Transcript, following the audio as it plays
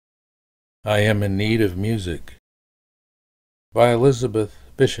I am in need of music. By Elizabeth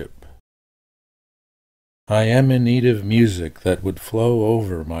Bishop. I am in need of music that would flow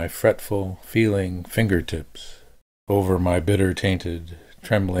over my fretful, feeling fingertips, over my bitter-tainted,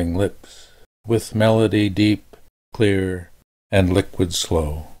 trembling lips, with melody deep, clear, and liquid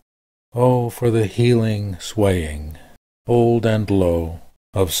slow. Oh, for the healing swaying, old and low,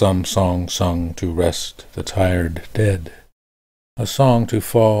 of some song sung to rest the tired dead. A song to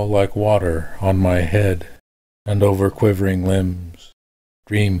fall like water on my head, and over quivering limbs,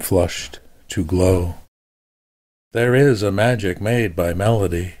 dream-flushed to glow. There is a magic made by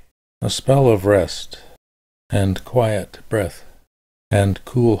melody, a spell of rest, and quiet breath, and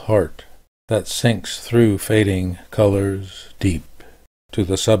cool heart, that sinks through fading colors deep, to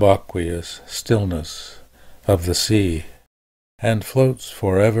the subaqueous stillness of the sea, and floats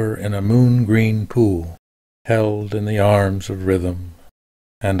forever in a moon-green pool, held in the arms of rhythm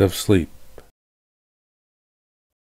and of sleep.